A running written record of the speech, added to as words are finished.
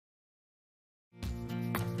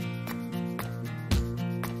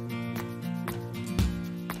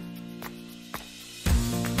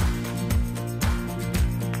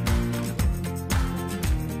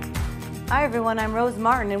Hi everyone, I'm Rose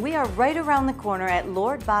Martin and we are right around the corner at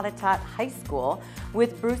Lord Botetourt High School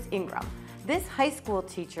with Bruce Ingram. This high school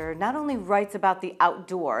teacher not only writes about the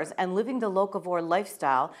outdoors and living the Locavore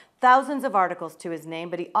lifestyle, thousands of articles to his name,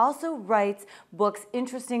 but he also writes books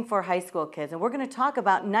interesting for high school kids. And we're going to talk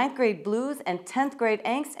about 9th grade blues and 10th grade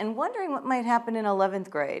angst and wondering what might happen in 11th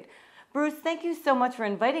grade. Bruce, thank you so much for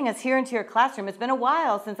inviting us here into your classroom. It's been a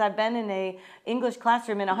while since I've been in an English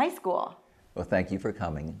classroom in a high school. Well, thank you for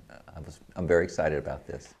coming. I'm very excited about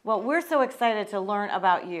this. Well, we're so excited to learn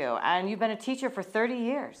about you, and you've been a teacher for 30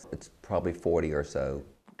 years. It's probably 40 or so.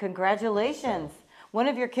 Congratulations. One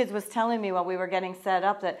of your kids was telling me while we were getting set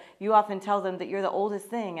up that you often tell them that you're the oldest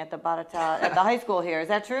thing at the at the high school here. Is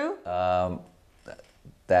that true?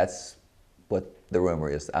 That's what the rumor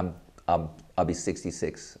is. I'll be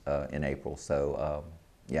 66 in April, so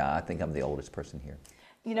yeah, I think I'm the oldest person here.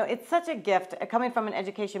 You know, it's such a gift. Coming from an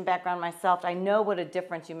education background myself, I know what a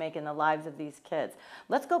difference you make in the lives of these kids.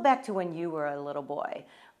 Let's go back to when you were a little boy.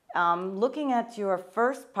 Looking at your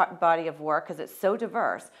first body of work, because it's so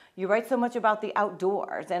diverse, you write so much about the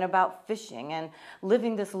outdoors and about fishing and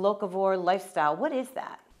living this locavore lifestyle. What is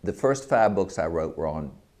that? The first 5 books I wrote were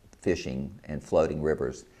on fishing and floating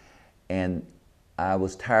rivers, and I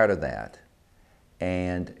was tired of that.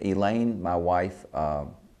 And Elaine, my wife,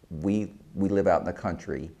 we live out in the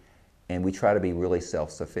country, and we try to be really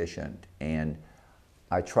self-sufficient. And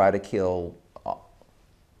I try to kill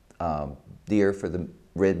deer for the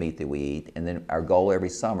red meat that we eat, and then our goal every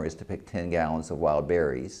summer is to pick 10 gallons of wild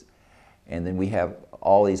berries. And then we have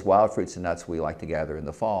all these wild fruits and nuts we like to gather in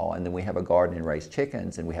the fall. And then we have a garden and raise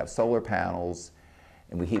chickens, and we have solar panels,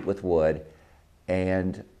 and we heat with wood.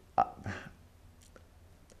 And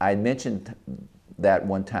I mentioned that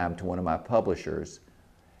one time to one of my publishers,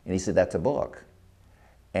 and he said, "That's a book."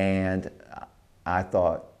 And I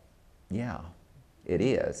thought, yeah, it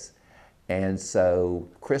is. And so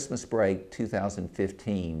Christmas break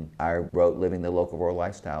 2015, I wrote Living the Locavore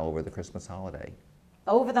Lifestyle over the Christmas holiday.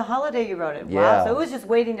 Over the holiday you wrote it? Yeah. Wow, so it was just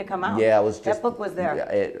waiting to come out. Yeah, it was just... That book was there.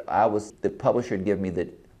 The publisher had given me the...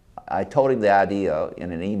 I told him the idea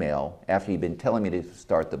in an email after he'd been telling me to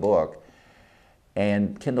start the book.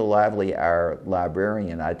 And Kendall Lively, our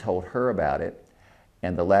librarian, I told her about it.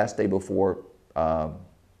 And the last day before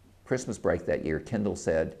Christmas break that year, Kendall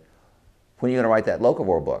said, "When are you going to write that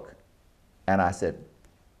Locavore book?" And I said,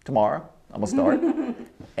 "Tomorrow, I'm going to start."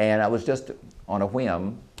 And I was just on a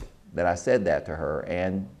whim that I said that to her,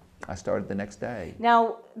 and I started the next day.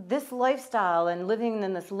 Now, this lifestyle and living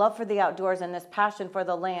in this love for the outdoors and this passion for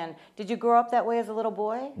the land, did you grow up that way as a little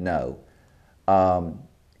boy? No.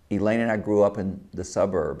 Elaine and I grew up in the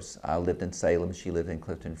suburbs. I lived in Salem, she lived in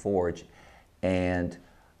Clifton Forge.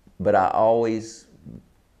 But I always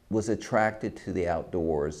was attracted to the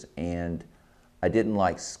outdoors, and I didn't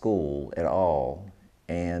like school at all.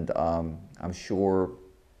 And I'm sure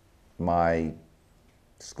my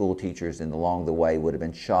school teachers along the way would have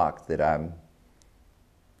been shocked that I'm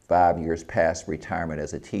 5 years past retirement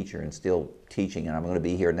as a teacher and still teaching, and I'm going to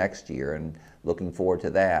be here next year and looking forward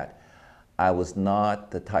to that. I was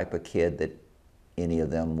not the type of kid that any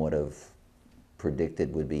of them would have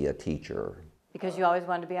predicted would be a teacher. Because you always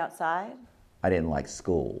wanted to be outside? I didn't like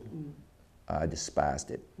school. I despised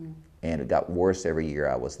it. And it got worse every year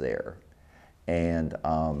I was there. And,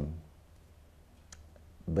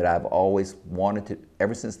 but I've always wanted to,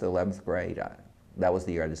 ever since the 11th grade, that was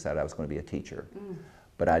the year I decided I was going to be a teacher.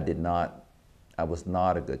 But I was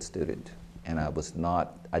not a good student, and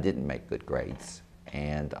I didn't make good grades,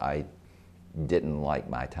 and I didn't like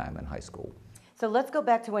my time in high school. So let's go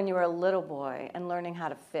back to when you were a little boy and learning how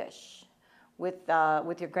to fish. With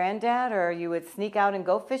your granddad, or you would sneak out and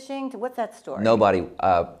go fishing? What's that story? Nobody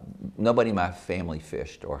in my family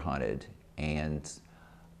fished or hunted, and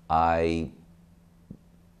I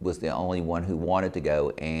was the only one who wanted to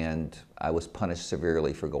go, and I was punished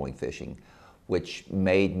severely for going fishing, which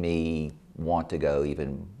made me want to go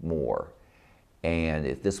even more. And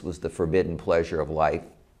if this was the forbidden pleasure of life,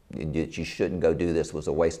 that you shouldn't go do this, was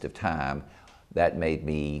a waste of time, that made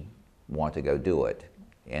me want to go do it.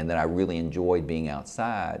 And then I really enjoyed being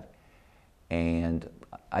outside, and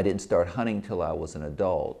I didn't start hunting till I was an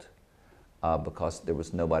adult because there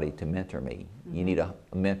was nobody to mentor me. You need a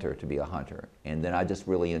mentor to be a hunter, and then I just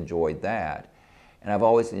really enjoyed that. And I've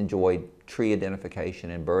always enjoyed tree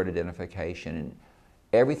identification and bird identification, and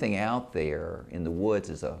everything out there in the woods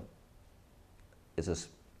is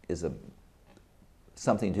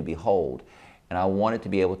something to behold. And I wanted to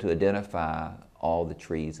be able to identify all the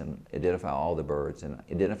trees and identify all the birds and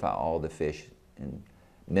identify all the fish and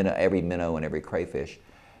every minnow and every crayfish.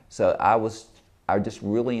 So I just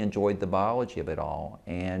really enjoyed the biology of it all,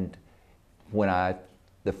 and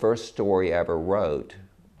the first story I ever wrote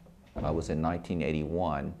was in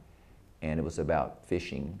 1981, and it was about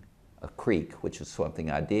fishing a creek, which was something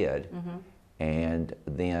I did. And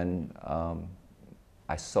then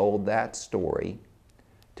I sold that story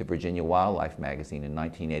to Virginia Wildlife Magazine in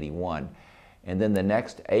 1981. And then the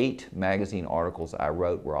next 8 magazine articles I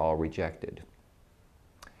wrote were all rejected.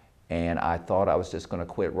 And I thought I was just going to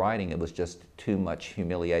quit writing. It was just too much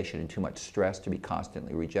humiliation and too much stress to be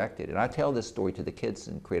constantly rejected. And I tell this story to the kids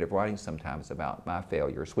in creative writing sometimes about my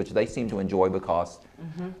failures, which they seem to enjoy because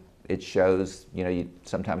it shows, you know,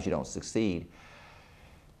 sometimes you don't succeed.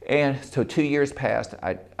 And so 2 years passed,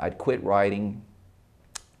 I'd quit writing,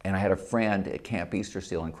 and I had a friend at Camp Easter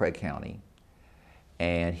Seal in Craig County,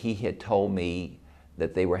 and he had told me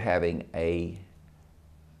that they were having a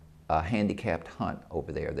handicapped hunt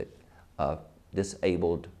over there, that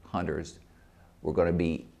disabled hunters were going to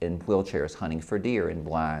be in wheelchairs hunting for deer in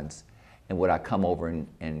blinds. And would I come over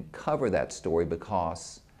and cover that story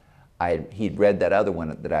because he'd read that other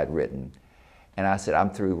one that I'd written. And I said, I'm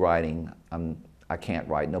through writing. I can't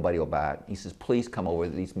write. Nobody will buy it. He says, please come over.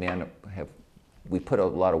 These men we put a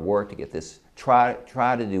lot of work to get this. Try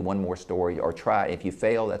to do one more story, or try, if you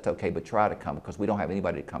fail, that's okay, but try to come, because we don't have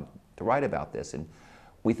anybody to come to write about this, and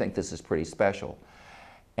we think this is pretty special.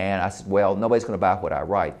 And I said, well, nobody's going to buy what I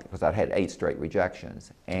write, because I'd had 8 straight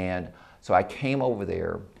rejections. And so I came over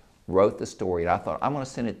there, wrote the story, and I thought, I'm going to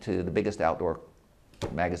send it to the biggest outdoor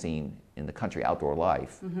magazine in the country, Outdoor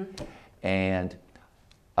Life. And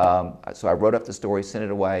so I wrote up the story, sent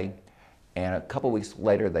it away, and a couple weeks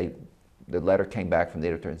later, the letter came back from the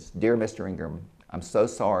editor and said, Dear Mr. Ingram, I'm so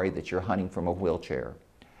sorry that you're hunting from a wheelchair.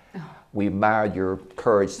 We admired your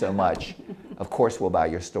courage so much. Of course we'll buy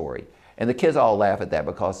your story. And the kids all laugh at that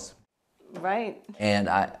because... Right. And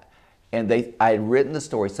I had written the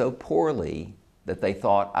story so poorly that they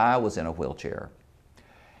thought I was in a wheelchair.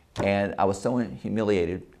 And I was so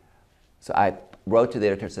humiliated. So I wrote to the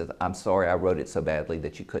editor and said, I'm sorry I wrote it so badly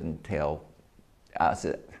that you couldn't tell. I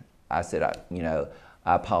said, you know,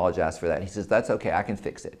 I apologize for that. He says, that's okay, I can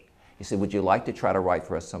fix it. He said, would you like to try to write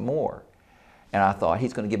for us some more? And I thought,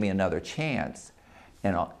 he's going to give me another chance.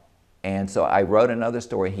 And so I wrote another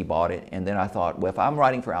story, he bought it, and then I thought, well, if I'm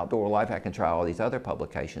writing for Outdoor Life, I can try all these other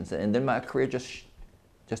publications. And then my career just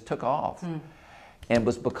took off. And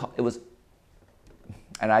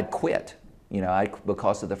and I'd quit, you know,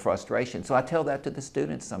 because of the frustration. So I tell that to the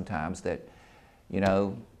students sometimes, that, you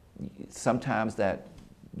know, sometimes that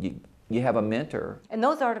you have a mentor. And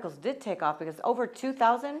those articles did take off, because over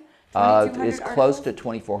 2,000, it's close to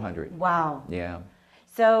 2,400. Wow. Yeah.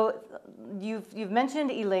 So you've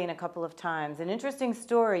mentioned Elaine a couple of times. An interesting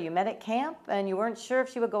story. You met at camp and you weren't sure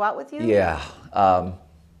if she would go out with you? Yeah.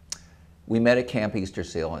 We met at Camp Easter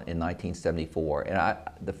Seal in 1974, and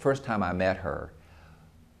the first time I met her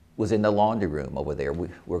was in the laundry room over there. We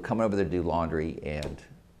were coming over there to do laundry, and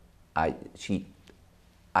I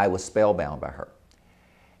was spellbound by her.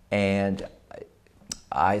 And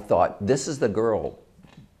I thought, this is the girl.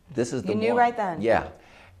 This is the one. You knew right then? Yeah.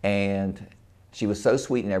 And she was so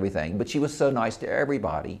sweet and everything, but she was so nice to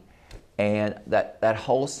everybody. And that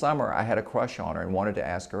whole summer, I had a crush on her and wanted to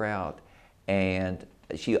ask her out. And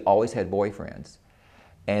she always had boyfriends.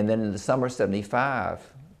 And then in the summer of '75,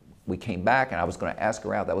 we came back, and I was going to ask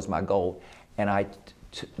her out. That was my goal. And I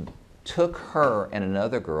took her and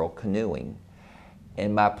another girl canoeing.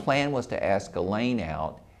 And my plan was to ask Elaine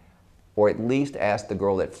out, or at least ask the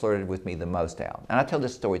girl that flirted with me the most out. And I tell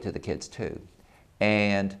this story to the kids too.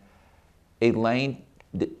 And Elaine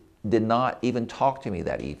did not even talk to me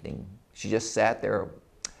that evening. She just sat there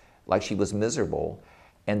like she was miserable,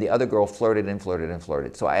 and the other girl flirted and flirted and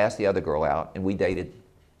flirted. So I asked the other girl out, and we dated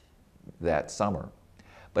that summer.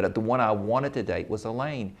 But the one I wanted to date was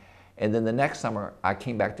Elaine. And then the next summer, I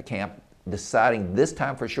came back to camp, deciding this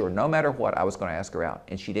time for sure, no matter what, I was going to ask her out.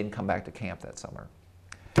 And she didn't come back to camp that summer.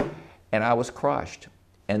 And I was crushed.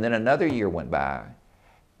 And then another year went by,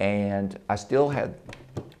 and I still had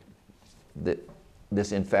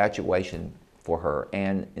this infatuation for her.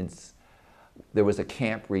 And there was a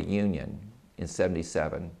camp reunion in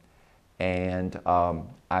 '77, and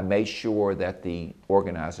I made sure that the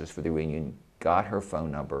organizers for the reunion got her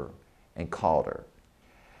phone number and called her.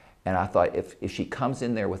 And I thought, if she comes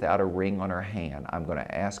in there without a ring on her hand, I'm going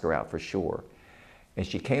to ask her out for sure. And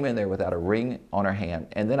she came in there without a ring on her hand.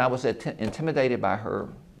 And then I was intimidated by her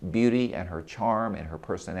beauty and her charm and her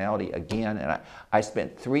personality again. And I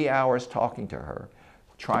spent 3 hours talking to her,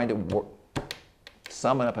 trying to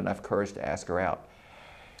summon up enough courage to ask her out.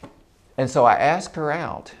 And so I asked her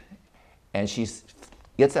out, and she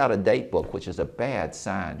gets out a date book, which is a bad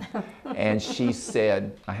sign. And she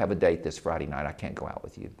said, I have a date this Friday night. I can't go out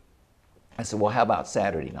with you. I said, well, how about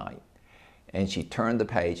Saturday night? And she turned the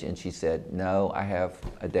page and she said, no, I have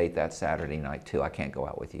a date that Saturday night too. I can't go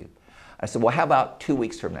out with you. I said, well, how about 2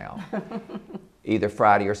 weeks from now? Either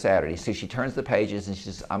Friday or Saturday. So she turns the pages and she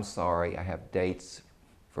says, I'm sorry, I have dates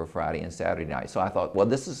for Friday and Saturday night. So I thought, well,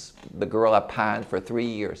 this is the girl I pined for 3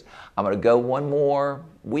 years. I'm going to go one more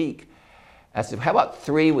week. I said, how about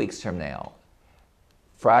 3 weeks from now,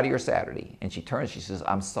 Friday or Saturday? And she turns, she says,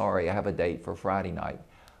 I'm sorry, I have a date for Friday night,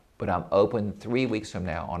 but I'm open 3 weeks from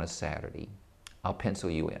now on a Saturday. I'll pencil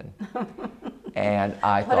you in. And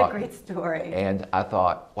I thought, what a great story. And I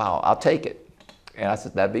thought, wow, I'll take it. And I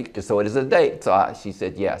said, so it is a date. So she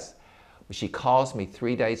said, yes. She calls me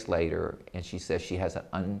 3 days later and she says she has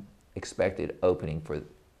an unexpected opening for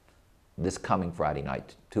this coming Friday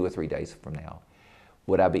night, 2 or 3 days from now.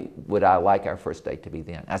 Would I like our first date to be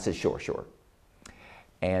then? I said, sure, sure.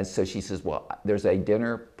 And so she says, well, there's a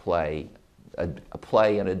dinner play, a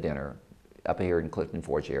play and a dinner up here in Clifton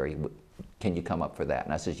Forge area. Can you come up for that?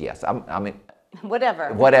 And I said, yes. I'm in,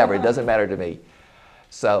 whatever. Whatever, it doesn't matter to me.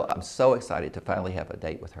 So I'm so excited to finally have a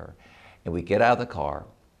date with her. And we get out of the car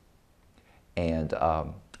and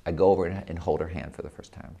I go over and hold her hand for the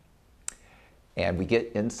first time. And we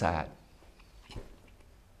get inside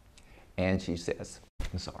and she says,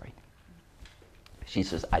 I'm sorry. She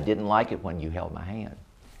says, I didn't like it when you held my hand.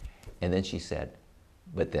 And then she said,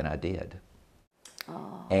 but then I did.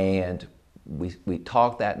 Oh. And we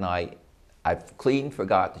talked that night. I clean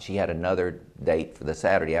forgot that she had another date for the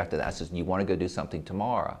Saturday after that. I said, you want to go do something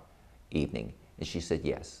tomorrow evening? And she said,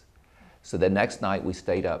 yes. So the next night we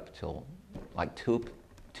stayed up till like 2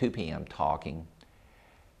 p.m. talking.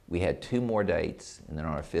 We had 2 more dates, and then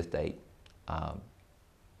on our 5th date,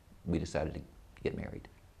 we decided to get married.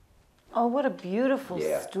 Oh, what a beautiful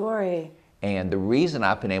story. And the reason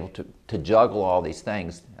I've been able to juggle all these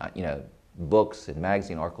things, you know, books and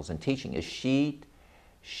magazine articles and teaching, is she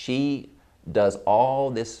does all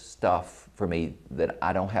this stuff for me that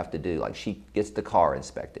I don't have to do. Like she gets the car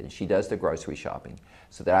inspected, and she does the grocery shopping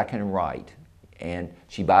so that I can write, and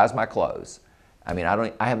she buys my clothes. I mean,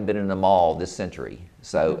 I haven't been in the mall this century.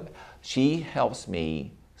 So she helps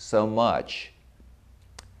me so much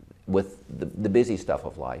with the busy stuff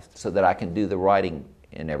of life so that I can do the writing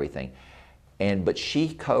and everything. But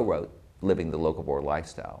she co-wrote Living the Locavore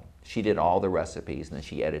Lifestyle. She did all the recipes and then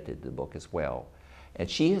she edited the book as well. And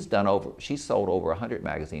she's sold over 100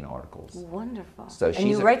 magazine articles. Wonderful. So and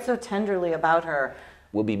you write so tenderly about her.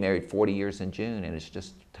 We'll be married 40 years in June, and it's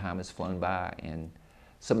just, time has flown by, and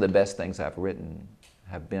some of the best things I've written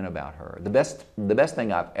have been about her. The best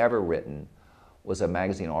thing I've ever written was a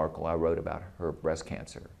magazine article I wrote about her breast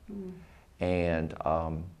cancer. And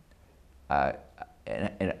I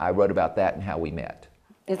wrote about that and how we met.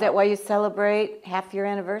 Is that why you celebrate half-year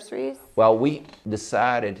anniversaries? Well, we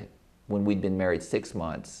decided when we'd been married 6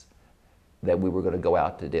 months that we were going to go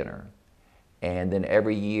out to dinner. And then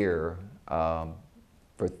every year,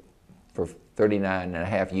 for 39 and a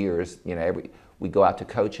half years, you know, we go out to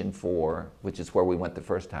Cochin 4, which is where we went the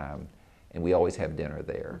first time, and we always have dinner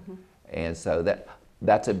there. And so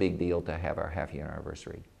that's a big deal to have our half-year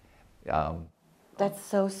anniversary. That's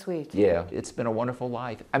so sweet. Yeah, it's been a wonderful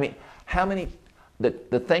life. I mean,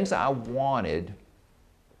 the things I wanted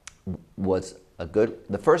was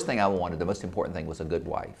the first thing I wanted, the most important thing was a good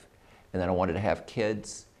wife. And then I wanted to have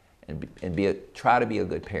kids and try to be a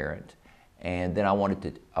good parent. And then I wanted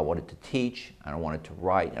to teach, and I wanted to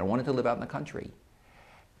write, and I wanted to live out in the country.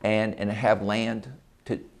 And have land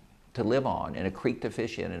to live on, and a creek to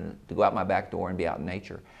fish in, and to go out my back door and be out in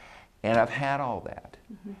nature. And I've had all that.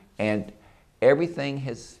 And everything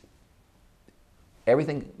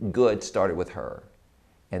good started with her.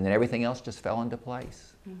 And then everything else just fell into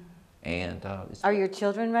place. And are your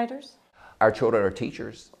children writers? Our children are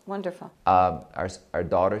teachers. Wonderful. Our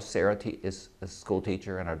daughter Sarah is a school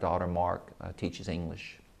teacher, and our daughter Mark teaches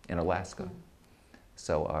English in Alaska.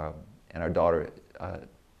 So, and our daughter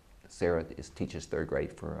Sarah teaches 3rd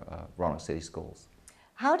grade for Roanoke City Schools.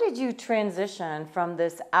 How did you transition from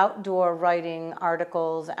this outdoor writing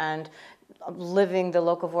articles and living the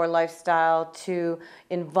Locavore lifestyle to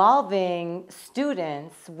involving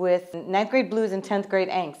students with 9th grade blues and 10th grade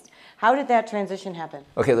angst? How did that transition happen?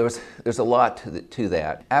 Okay, there's a lot to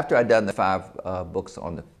that. After I'd done the 5 books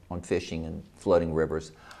on fishing and floating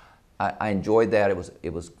rivers, I enjoyed that.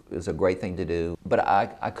 It was a great thing to do, but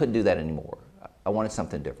I couldn't do that anymore. I wanted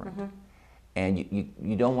something different. And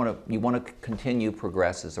you want to continue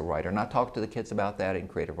progress as a writer. And I talk to the kids about that in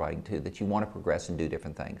creative writing too, that you want to progress and do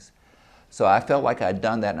different things. So I felt like I'd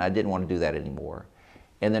done that and I didn't want to do that anymore.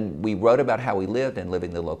 And then we wrote about how we lived and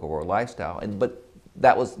living the Locavore lifestyle. But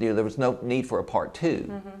that was, there was no need for a part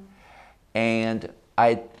 2. And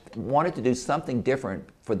I wanted to do something different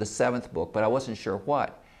for the 7th book, but I wasn't sure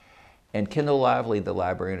what. And Kendall Lively, the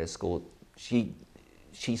librarian at school, she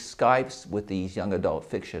Skypes with these young adult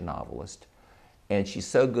fiction novelists, and she's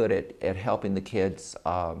so good at helping the kids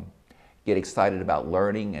get excited about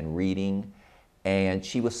learning and reading. And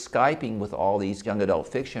she was Skyping with all these young adult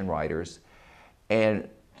fiction writers, and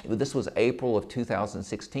this was April of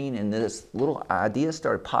 2016, and this little idea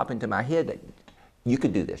started popping into my head that you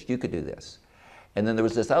could do this, you could do this. And then there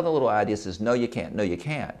was this other little idea that says, no, you can't, no, you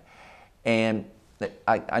can't. And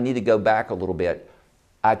I need to go back a little bit.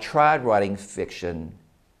 I tried writing fiction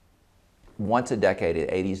once a decade, in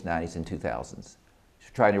the 80s, 90s, and 2000s,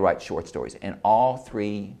 trying to write short stories. And all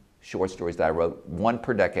 3 short stories that I wrote, 1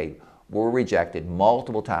 per decade, were rejected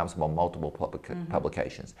multiple times by multiple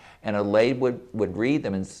publications. And a lady would read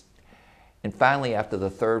them, and finally, after the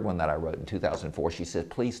 3rd one that I wrote in 2004, she said,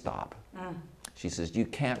 please stop. She says, you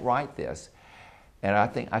can't write this. And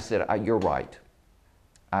I said, you're right.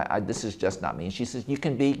 This is just not me. And she says, you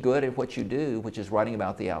can be good at what you do, which is writing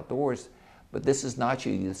about the outdoors, but this is not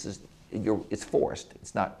you. It's forced.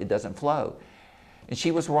 It doesn't flow. And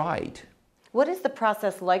she was right. What is the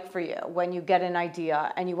process like for you when you get an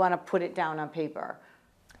idea and you want to put it down on paper?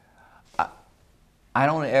 I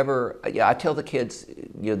don't ever, I tell the kids,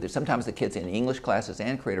 sometimes the kids in English classes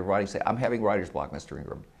and creative writing say, I'm having writer's block, Mr.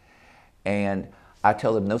 Ingram. And I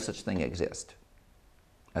tell them no such thing exists.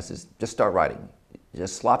 I says, just start writing.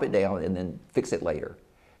 Just slop it down and then fix it later.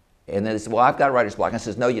 And then they say, well, I've got writer's block. I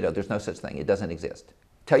says, no, you don't. There's no such thing. It doesn't exist.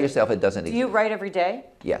 Tell yourself it doesn't exist. Do you write every day?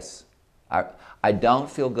 Yes. I don't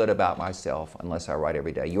feel good about myself unless I write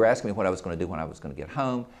every day. You were asking me what I was going to do when I was going to get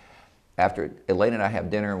home. After Elaine and I have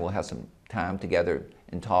dinner, and we'll have some time together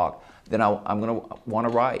and talk, then I'm going to want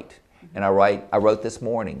to write. And I wrote this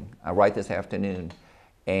morning. I write this afternoon.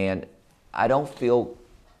 And I don't feel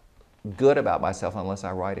good about myself unless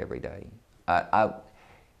I write every day.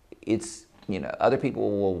 It's, other people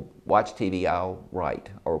will watch TV, I'll write,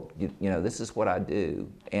 or, this is what I do.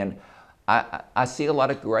 And I see a lot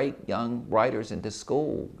of great young writers in this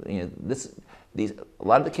school. A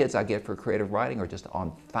lot of the kids I get for creative writing are just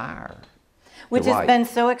on fire. Which has been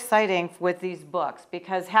so exciting with these books,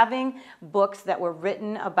 because having books that were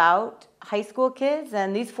written about high school kids,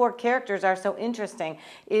 and these 4 characters are so interesting.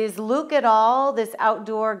 Is Luke at all this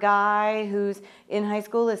outdoor guy who's in high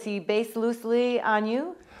school? Is he based loosely on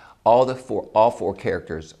you? All 4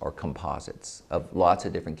 characters are composites of lots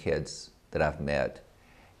of different kids that I've met,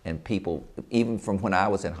 and people, even from when I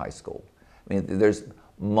was in high school. I mean, there's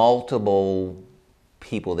multiple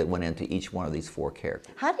people that went into each one of these 4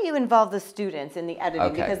 characters. How do you involve the students in the editing?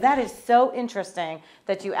 Okay. Because that is so interesting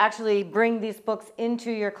that you actually bring these books into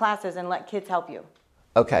your classes and let kids help you.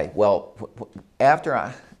 Okay, well, after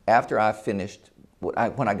I finished,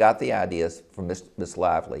 when I got the ideas from Miss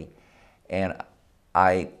Lively, and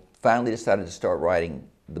I finally decided to start writing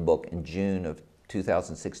the book in June of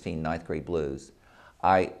 2016, 9th Grade Blues,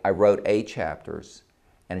 I wrote 8 chapters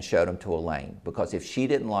and showed them to Elaine, because if she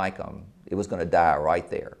didn't like them, it was going to die right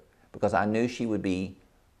there, because I knew she would be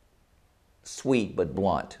sweet but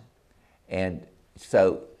blunt. And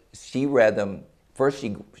so she read them. First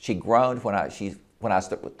she groaned when I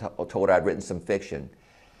told her I'd written some fiction,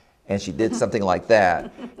 and she did something like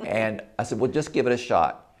that. And I said, well, just give it a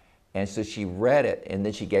shot. And so she read it, and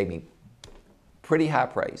then she gave me pretty high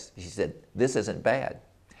praise. She said, this isn't bad.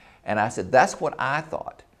 And I said, that's what I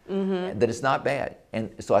thought, that it's not bad.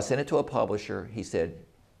 And so I sent it to a publisher. He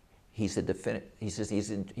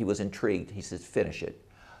was intrigued. He says, finish it.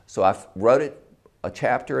 So I wrote it a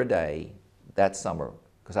chapter a day that summer,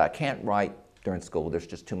 because I can't write during school. There's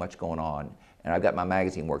just too much going on, and I've got my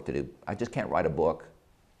magazine work to do. I just can't write a book,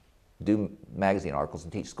 do magazine articles,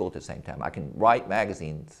 and teach school at the same time. I can write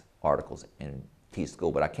magazines articles and teach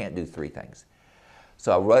school, but I can't do 3 things.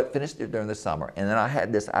 So I finished it during the summer, and then I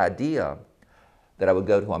had this idea that I would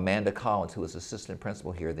go to Amanda Collins, who was assistant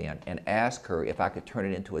principal here then, and ask her if I could turn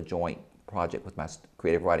it into a joint project with my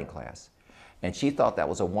creative writing class. And she thought that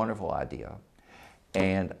was a wonderful idea.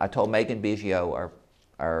 And I told Megan Biggio,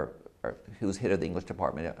 who was head of the English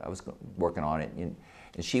department, I was working on it, and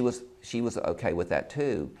she was okay with that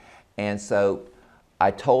too. And so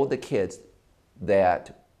I told the kids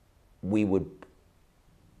that would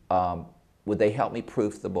they help me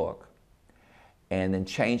proof the book, and then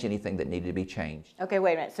change anything that needed to be changed. Okay,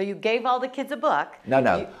 wait a minute. So you gave all the kids a book.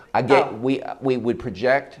 No. We would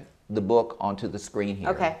project the book onto the screen here.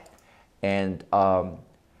 Okay. And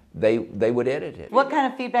they would edit it. What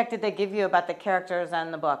kind of feedback did they give you about the characters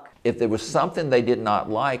and the book? If there was something they did not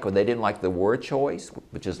like, or they didn't like the word choice,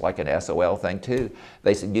 which is like an SOL thing too,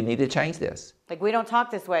 they said, you need to change this. Like, we don't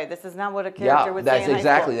talk this way. This is not what a character would say in high that's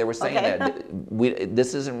exactly, school. they were saying Okay. that.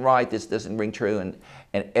 This isn't right, this doesn't ring true,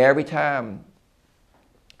 and every time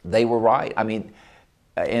they were right. I mean,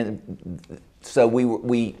 and so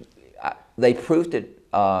they proofed it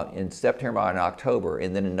in September and October,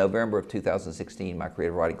 and then in November of 2016, my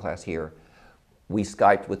creative writing class here, we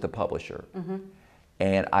Skyped with the publisher.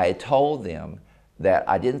 And I had told them that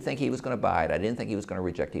I didn't think he was going to buy it, I didn't think he was going to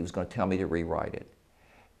reject it, he was going to tell me to rewrite it.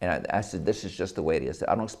 And I said, this is just the way it is.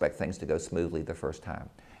 I don't expect things to go smoothly the first time.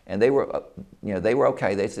 And they were, they were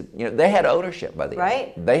okay. They said, they had ownership by the end.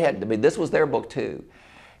 Right. They had, I mean, this was their book too.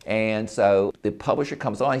 And so the publisher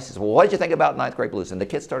comes on, he says, well, what did you think about Ninth Grade Blues? And the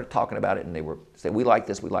kids started talking about it, and they said, we like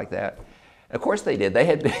this, we like that. And of course they did. They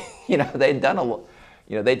had, they'd done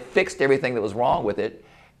they'd fixed everything that was wrong with it.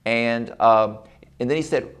 And then he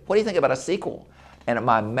said, what do you think about a sequel? And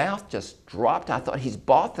my mouth just dropped. I thought, he's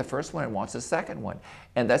bought the first one and wants a second one.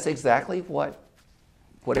 And that's exactly what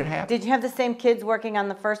had happened. Did you have the same kids working on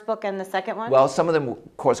the first book and the second one? Well, some of them,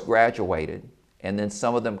 of course, graduated. And then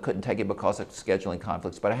some of them couldn't take it because of scheduling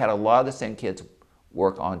conflicts. But I had a lot of the same kids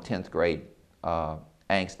work on 10th grade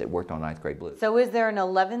Angst that worked on 9th grade Blues. So is there an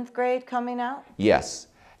 11th grade coming out? Yes.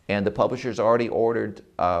 And the publisher's already ordered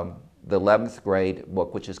the 11th grade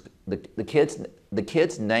book, which is, the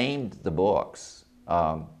kids named the books.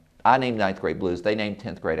 I named 9th grade Blues, they named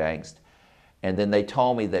 10th grade Angst. And then they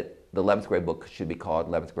told me that the 11th grade book should be called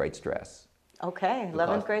 11th grade Stress. Okay,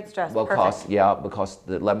 11th grade Stress, because, perfect. yeah, because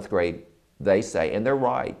the 11th grade, they say, and they're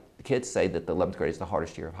right, the kids say that the 11th grade is the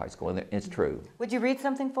hardest year of high school, and it's true. Would you read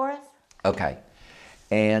something for us? Okay.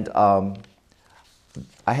 And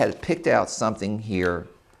I had picked out something here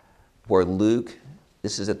where Luke,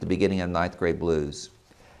 this is at the beginning of 9th grade Blues,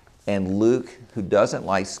 and Luke, who doesn't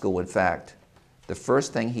like school, in fact, the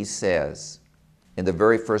first thing he says in the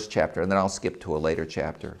very first chapter, and then I'll skip to a later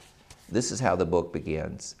chapter, this is how the book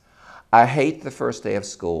begins. I hate the first day of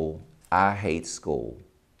school. I hate school.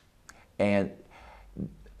 And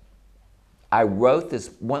I wrote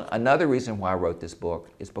this, another reason why I wrote this book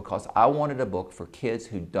is because I wanted a book for kids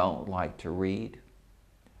who don't like to read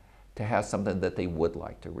to have something that they would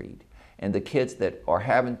like to read. And the kids that are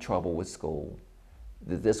having trouble with school,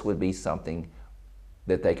 that this would be something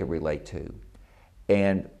that they could relate to.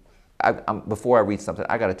 And before I read something,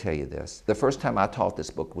 I got to tell you this. The first time I taught this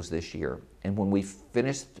book was this year. And when we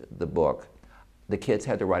finished the book, the kids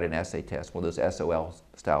had to write an essay test, one of those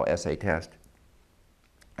SOL-style essay tests.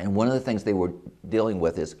 And one of the things they were dealing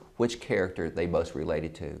with is which character they most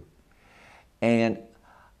related to. And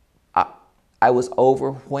I was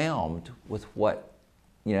overwhelmed with what,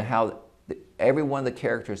 how every one of the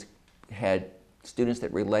characters had students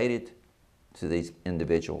that related to these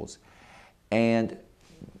individuals. And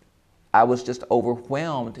I was just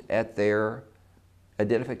overwhelmed at their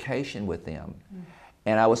identification with them.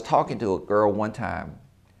 And I was talking to a girl one time,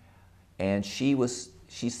 and she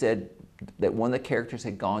said that one of the characters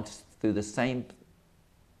had gone through the same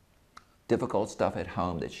difficult stuff at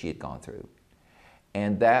home that she had gone through.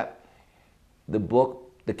 And that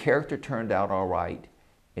the character turned out all right,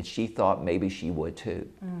 and she thought maybe she would too.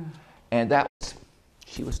 And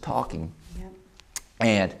she was talking,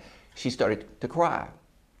 and she started to cry.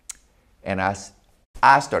 And I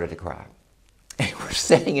started to cry. And we're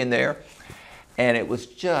sitting in there, and it was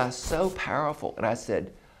just so powerful. And I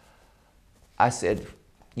said,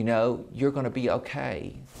 you're going to be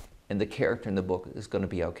okay, and the character in the book is going to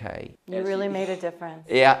be okay. You really made a difference.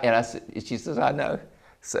 Yeah, and she says, I know.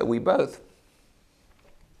 So we both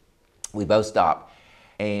stopped.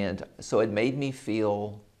 And so it made me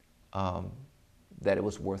feel that it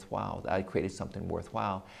was worthwhile, that I created something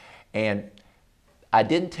worthwhile. And I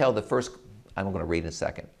didn't tell I'm going to read in a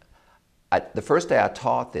second. The first day I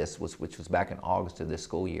taught this, which was back in August of this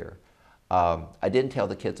school year, I didn't tell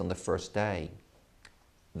the kids on the first day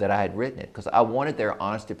that I had written it, because I wanted their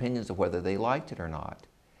honest opinions of whether they liked it or not.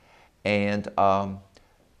 And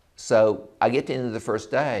so I get to the end of the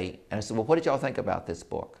first day, and I said, well, what did y'all think about this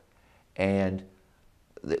book? And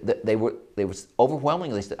they were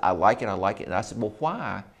overwhelmingly said, I like it, I like it. And I said, well,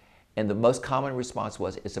 why? And the most common response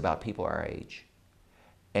was, it's about people our age.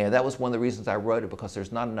 And that was one of the reasons I wrote it, because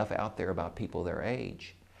there's not enough out there about people their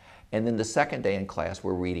age. And then the second day in class,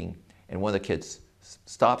 we're reading, and one of the kids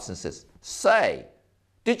stops and says, say,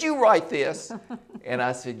 did you write this? And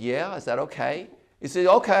I said, yeah, is that okay? He said,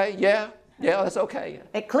 okay, yeah, that's okay.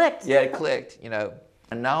 It clicked. Yeah, it clicked,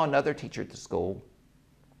 And now another teacher at the school,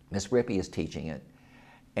 Miss Rippey, is teaching it.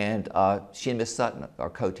 And she and Miss Sutton are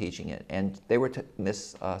co-teaching it. And they were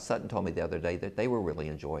Miss Sutton told me the other day that they were really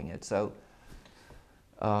enjoying it. So,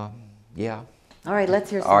 yeah. All right, let's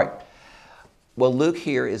hear some. All right. Well, Luke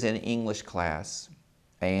here is in English class,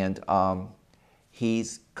 and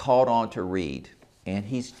he's called on to read. And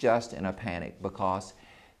he's just in a panic because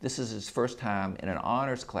this is his first time in an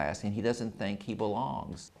honors class, and he doesn't think he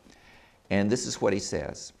belongs. And this is what he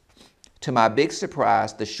says. To my big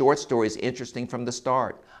surprise, the short story is interesting from the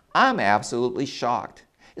start. I'm absolutely shocked.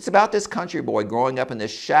 It's about this country boy growing up in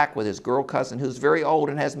this shack with his girl cousin who's very old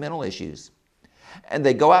and has mental issues. And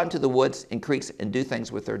they go out into the woods and creeks and do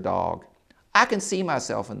things with their dog. I can see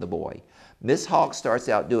myself in the boy. Miss Hawk starts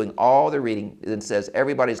out doing all the reading and says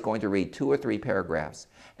everybody's going to read 2 or 3 paragraphs.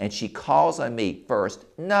 And she calls on me first.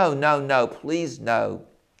 No, no, no, please no.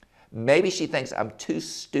 Maybe she thinks I'm too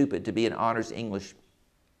stupid to be an honors English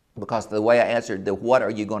because of the way I answered the what are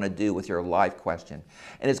you going to do with your life question.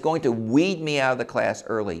 And it's going to weed me out of the class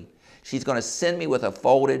early. She's going to send me with a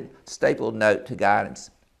folded, stapled note to guidance.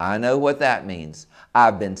 I know what that means.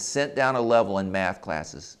 I've been sent down a level in math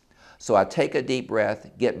classes. So I take a deep breath,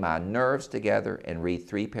 get my nerves together, and read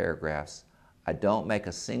 3 paragraphs. I don't make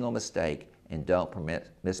a single mistake and don't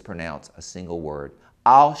mispronounce a single word.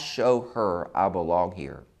 I'll show her I belong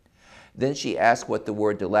here. Then she asks what the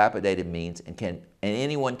word dilapidated means and can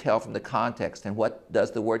anyone tell from the context, and what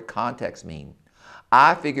does the word context mean?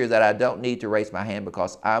 I figure that I don't need to raise my hand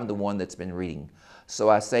because I'm the one that's been reading. So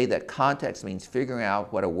I say that context means figuring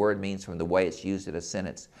out what a word means from the way it's used in a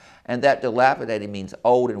sentence, and that dilapidated means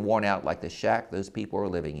old and worn out like the shack those people are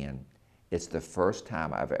living in. It's the first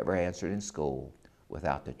time I've ever answered in school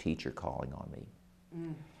without the teacher calling on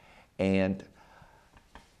me. And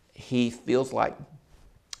he feels like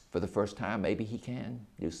for the first time, maybe he can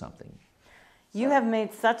do something. You have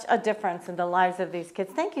made such a difference in the lives of these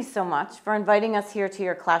kids. Thank you so much for inviting us here to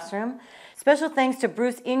your classroom. Special thanks to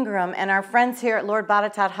Bruce Ingram and our friends here at Lord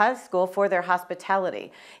Botetourt High School for their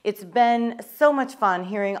hospitality. It's been so much fun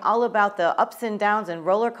hearing all about the ups and downs and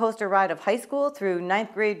roller coaster ride of high school through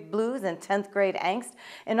 9th grade blues and 10th grade angst,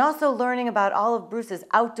 and also learning about all of Bruce's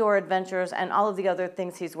outdoor adventures and all of the other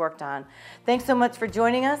things he's worked on. Thanks so much for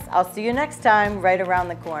joining us. I'll see you next time right around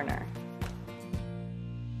the corner.